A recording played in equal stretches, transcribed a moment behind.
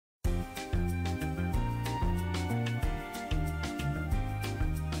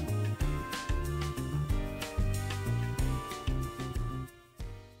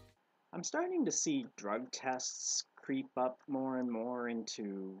I'm starting to see drug tests creep up more and more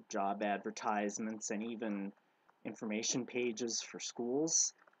into job advertisements and even information pages for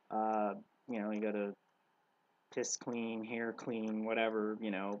schools. Uh, you gotta piss clean, hair clean, whatever,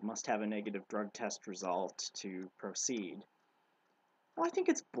 must have a negative drug test result to proceed. Well, I think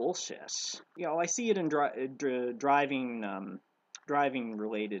it's bullshit. I see it in driving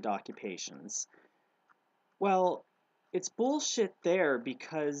related occupations. Well, it's bullshit there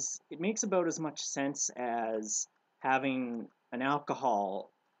because it makes about as much sense as having an alcohol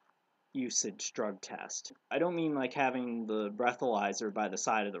usage drug test. I don't mean like having the breathalyzer by the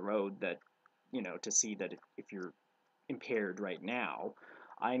side of the road that, to see that if you're impaired right now.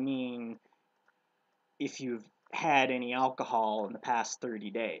 I mean, if you've had any alcohol in the past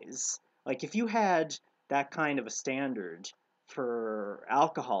 30 days. Like, if you had that kind of a standard for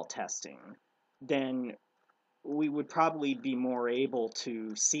alcohol testing, then we would probably be more able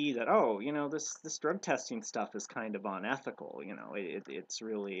to see that, oh, this drug testing stuff is kind of unethical. It's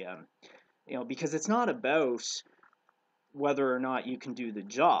really because it's not about whether or not you can do the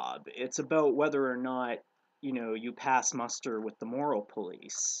job. It's about whether or not you pass muster with the moral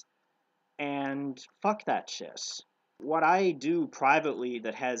police. And fuck that shit. What I do privately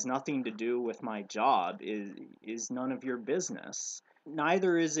that has nothing to do with my job is none of your business.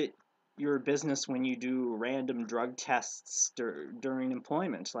 Neither is it your business when you do random drug tests during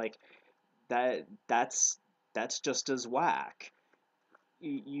employment. Like that's just as whack.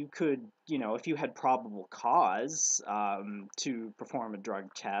 You could, if you had probable cause to perform a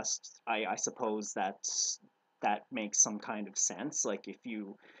drug test, I suppose that makes some kind of sense. Like if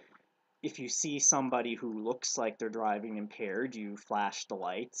you see somebody who looks like they're driving impaired, you flash the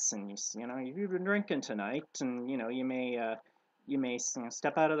lights and you've been drinking tonight, and you may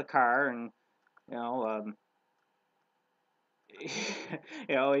step out of the car and you know um,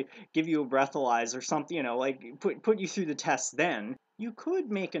 give you a breathalyzer or something, like put you through the test. Then you could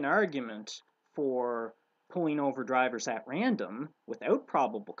make an argument for pulling over drivers at random without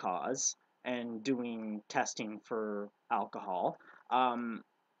probable cause and doing testing for alcohol. I'm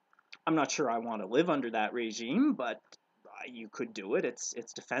not sure I want to live under that regime, but you could do it.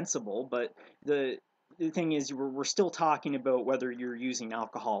 It's defensible, but the thing is, we're still talking about whether you're using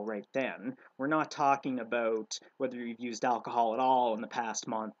alcohol right then. We're not talking about whether you've used alcohol at all in the past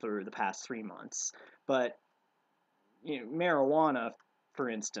month or the past 3 months. But marijuana, for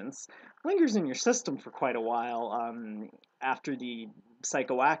instance, lingers in your system for quite a while after the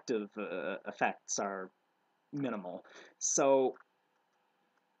psychoactive effects are minimal. So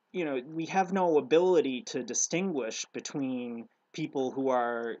we have no ability to distinguish between people who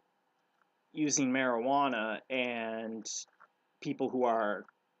are using marijuana and people who are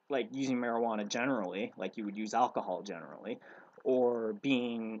like using marijuana generally, like you would use alcohol generally, or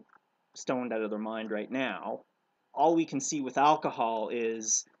being stoned out of their mind right now. All we can see with alcohol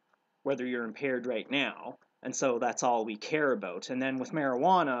is whether you're impaired right now, and so that's all we care about. And then with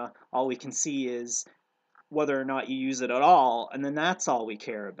marijuana, all we can see is whether or not you use it at all, and then that's all we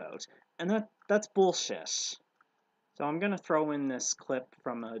care about. And that's bullshit. So I'm going to throw in this clip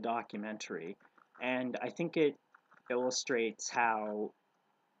from a documentary, and I think it illustrates how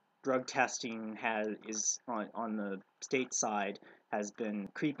drug testing is on the state side has been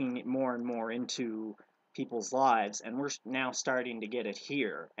creeping more and more into people's lives, and we're now starting to get it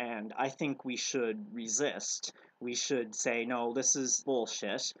here. And I think we should resist. We should say, no, this is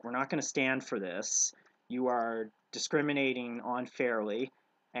bullshit. We're not going to stand for this. You are discriminating unfairly,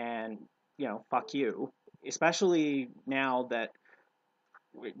 and fuck you. Especially now that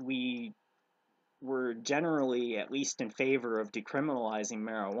we were generally at least in favor of decriminalizing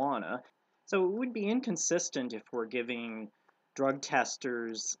marijuana. So it would be inconsistent if we're giving drug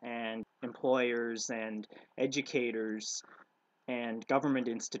testers and employers and educators and government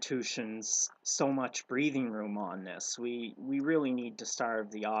institutions so much breathing room on this. We really need to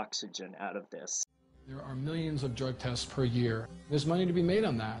starve the oxygen out of this. There are millions of drug tests per year. There's money to be made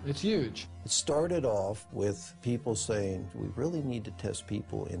on that. It's huge. It started off with people saying we really need to test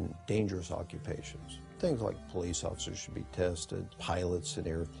people in dangerous occupations. Things like police officers should be tested, pilots in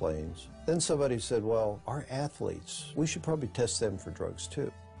airplanes. Then somebody said, well, our athletes, we should probably test them for drugs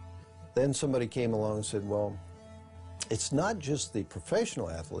too. Then somebody came along and said, well, it's not just the professional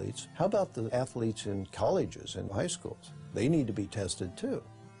athletes. How about the athletes in colleges and high schools? They need to be tested too.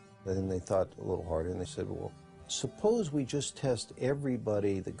 Then they thought a little harder and they said, well, suppose we just test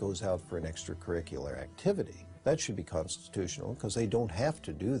everybody that goes out for an extracurricular activity. That should be constitutional because they don't have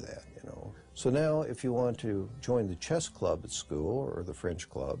to do that, So now if you want to join the chess club at school or the French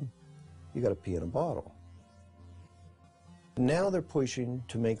club, you got to pee in a bottle. Now they're pushing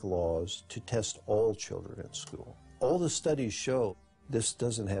to make laws to test all children at school. All the studies show this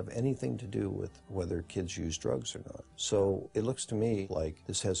doesn't have anything to do with whether kids use drugs or not. So it looks to me like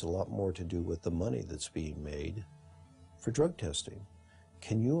this has a lot more to do with the money that's being made for drug testing.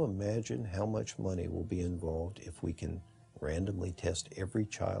 Can you imagine how much money will be involved if we can randomly test every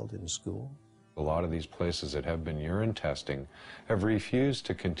child in school? A lot of these places that have been urine testing have refused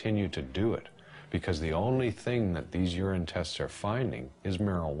to continue to do it because the only thing that these urine tests are finding is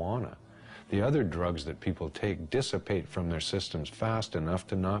marijuana. The other drugs that people take dissipate from their systems fast enough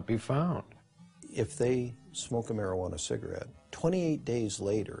to not be found. If they smoke a marijuana cigarette, 28 days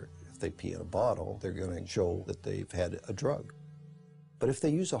later, if they pee in a bottle, they're going to show that they've had a drug. But if they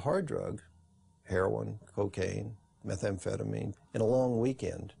use a hard drug, heroin, cocaine, methamphetamine, in a long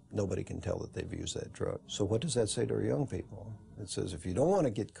weekend, nobody can tell that they've used that drug. So what does that say to our young people? It says, if you don't want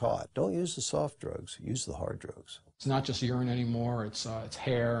to get caught, don't use the soft drugs, use the hard drugs. It's not just urine anymore, it's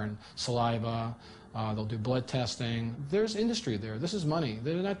hair and saliva. They'll do blood testing. There's industry there. This is money.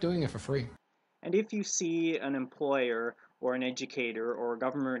 They're not doing it for free. And if you see an employer or an educator or a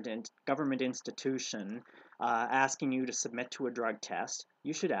government institution asking you to submit to a drug test,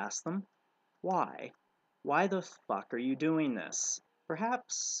 you should ask them, why? Why the fuck are you doing this?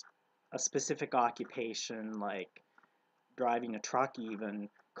 Perhaps a specific occupation like driving a truck even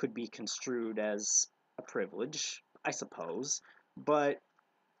could be construed as a privilege, I suppose, but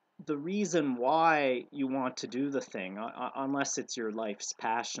the reason why you want to do the thing, unless it's your life's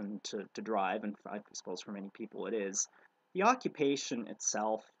passion to drive, and I suppose for many people it is, the occupation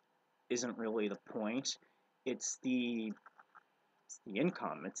itself isn't really the point. It's the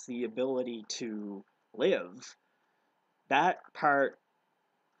income. It's the ability to live. That part,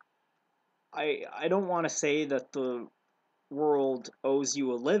 I don't want to say that the world owes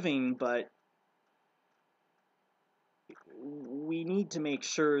you a living, but we need to make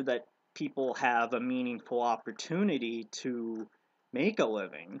sure that people have a meaningful opportunity to make a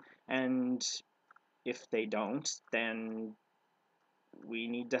living. And if they don't, then we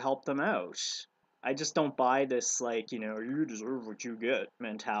need to help them out. I just don't buy this, like, you deserve what you get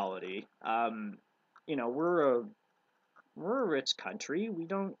mentality. We're a rich country. We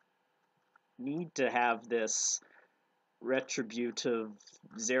don't need to have this retributive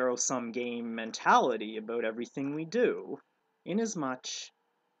zero-sum game mentality about everything we do. Inasmuch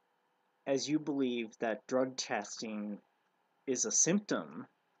as you believe that drug testing is a symptom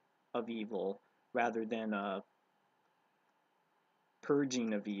of evil rather than a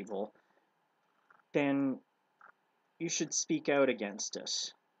purging of evil, then you should speak out against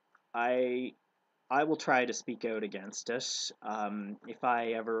it. I will try to speak out against it. If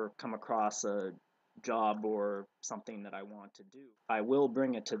I ever come across a job or something that I want to do, I will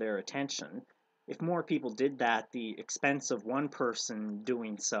bring it to their attention. If more people did that, the expense of one person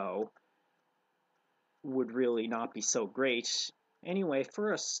doing so would really not be so great. Anyway,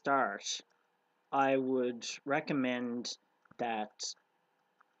 for a start, I would recommend that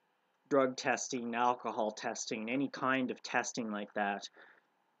drug testing, alcohol testing, any kind of testing like that,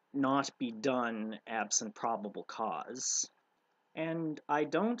 not be done absent probable cause. And I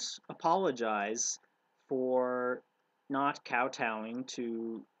don't apologize for not kowtowing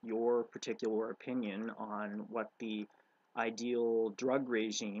to your particular opinion on what the ideal drug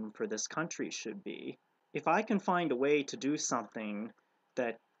regime for this country should be. If I can find a way to do something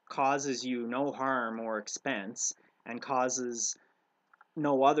that causes you no harm or expense and causes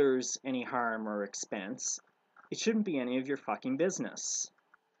no others any harm or expense, it shouldn't be any of your fucking business.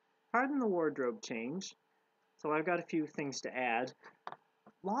 Pardon the wardrobe change. So I've got a few things to add.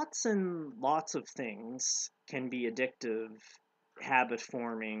 Lots and lots of things can be addictive,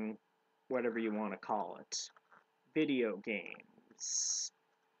 habit-forming, whatever you want to call it. Video games,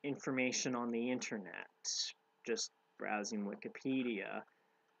 information on the internet, just browsing Wikipedia,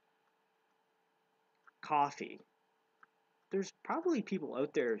 coffee. There's probably people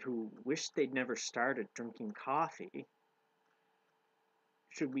out there who wish they'd never started drinking coffee.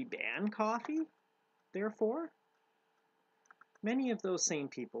 Should we ban coffee, therefore? Many of those same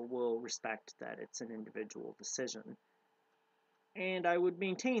people will respect that it's an individual decision. And I would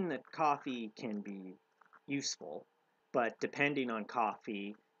maintain that coffee can be useful, but depending on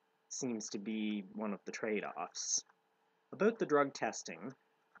coffee seems to be one of the trade-offs. About the drug testing,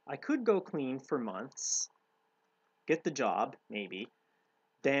 I could go clean for months, get the job, maybe,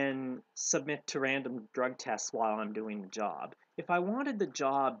 then submit to random drug tests while I'm doing the job. If I wanted the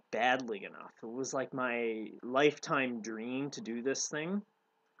job badly enough, it was like my lifetime dream to do this thing,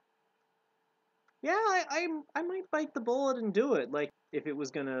 Yeah, I might bite the bullet and do it. Like, if it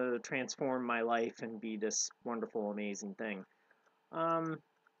was gonna transform my life and be this wonderful, amazing thing. Um,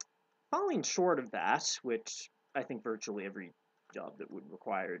 Falling short of that, which I think virtually every job that would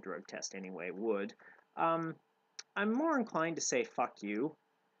require a drug test anyway would, um, I'm more inclined to say fuck you,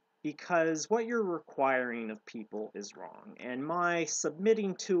 because what you're requiring of people is wrong, and my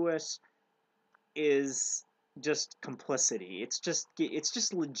submitting to it is just complicity. It's just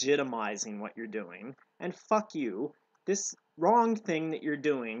legitimizing what you're doing. And fuck you. This wrong thing that you're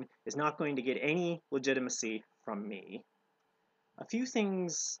doing is not going to get any legitimacy from me. A few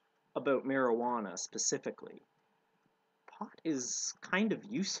things about marijuana specifically. Pot is kind of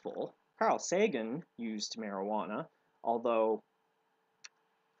useful. Carl Sagan used marijuana, although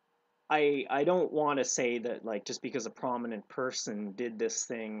I don't want to say that, like, just because a prominent person did this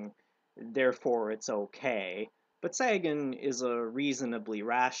thing, therefore it's okay. But Sagan is a reasonably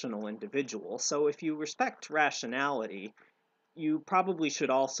rational individual, so if you respect rationality, you probably should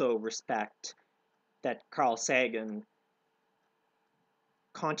also respect that Carl Sagan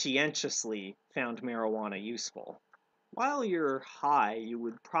conscientiously found marijuana useful. While you're high, you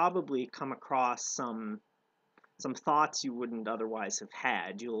would probably come across some thoughts you wouldn't otherwise have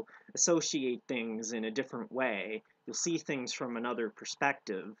had. You'll associate things in a different way. You'll see things from another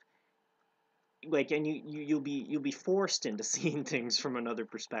perspective. Like, and you'll be forced into seeing things from another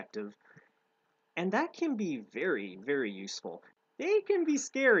perspective. And that can be very, very useful. They can be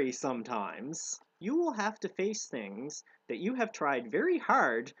scary sometimes. You will have to face things that you have tried very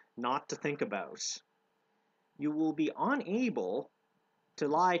hard not to think about. You will be unable to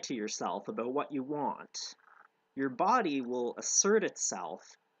lie to yourself about what you want. Your body will assert itself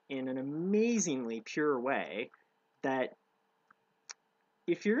in an amazingly pure way that,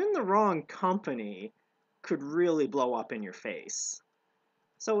 if you're in the wrong company, could really blow up in your face.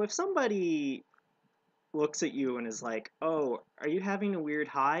 So if somebody looks at you and is like, "Oh, are you having a weird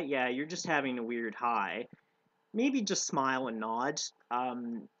high?" "Yeah, you're just having a weird high." Maybe just smile and nod.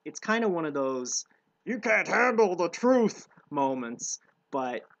 It's kind of one of those "you can't handle the truth" moments,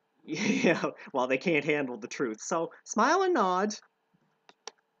 but well, they can't handle the truth. So smile and nod.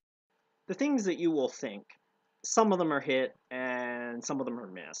 The things that you will think, some of them are hit and some of them are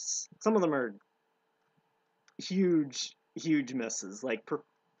miss. Some of them are huge, huge misses, like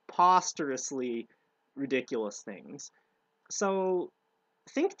preposterously ridiculous things. So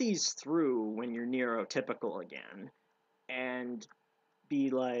think these through when you're neurotypical again, and be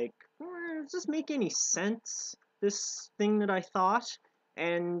like, does this make any sense, this thing that I thought?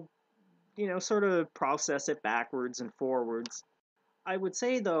 And, sort of process it backwards and forwards. I would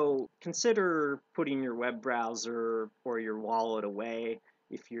say, though, consider putting your web browser or your wallet away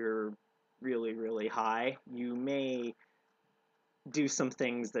if you're really, really high. You may do some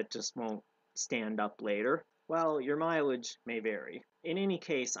things that just won't stand up later. Well, your mileage may vary. In any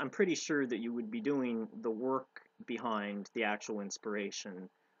case, I'm pretty sure that you would be doing the work behind the actual inspiration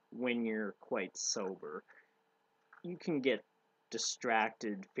when you're quite sober. You can get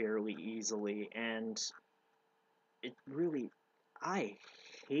distracted fairly easily, and it really, I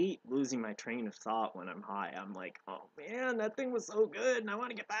hate losing my train of thought when I'm high. I'm like, oh man, that thing was so good and I want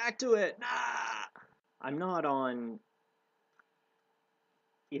to get back to it. Nah! I'm not on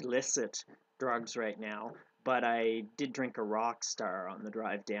illicit drugs right now, but I did drink a rock star on the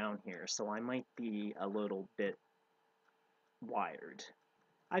drive down here, so I might be a little bit wired.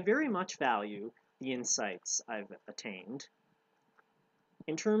 I very much value the insights I've attained.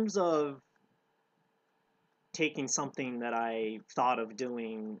 In terms of taking something that I thought of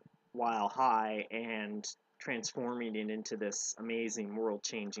doing while high and transforming it into this amazing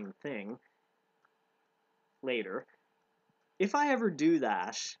world-changing thing later, if I ever do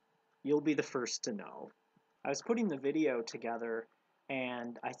that, you'll be the first to know. I was putting the video together,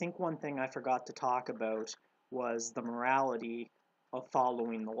 and I think one thing I forgot to talk about was the morality of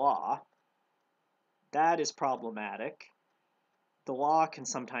following the law. That is problematic. The law can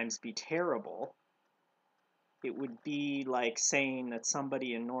sometimes be terrible. It would be like saying that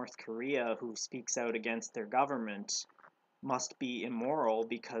somebody in North Korea who speaks out against their government must be immoral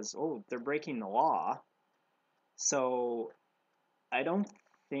because, oh, they're breaking the law. So I don't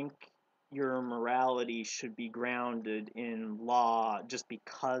think your morality should be grounded in law just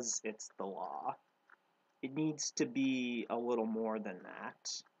because it's the law. It needs to be a little more than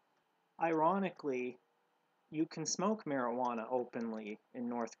that. Ironically, you can smoke marijuana openly in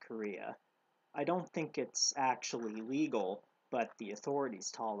North Korea. I don't think it's actually legal, but the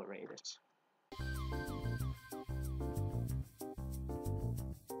authorities tolerate it.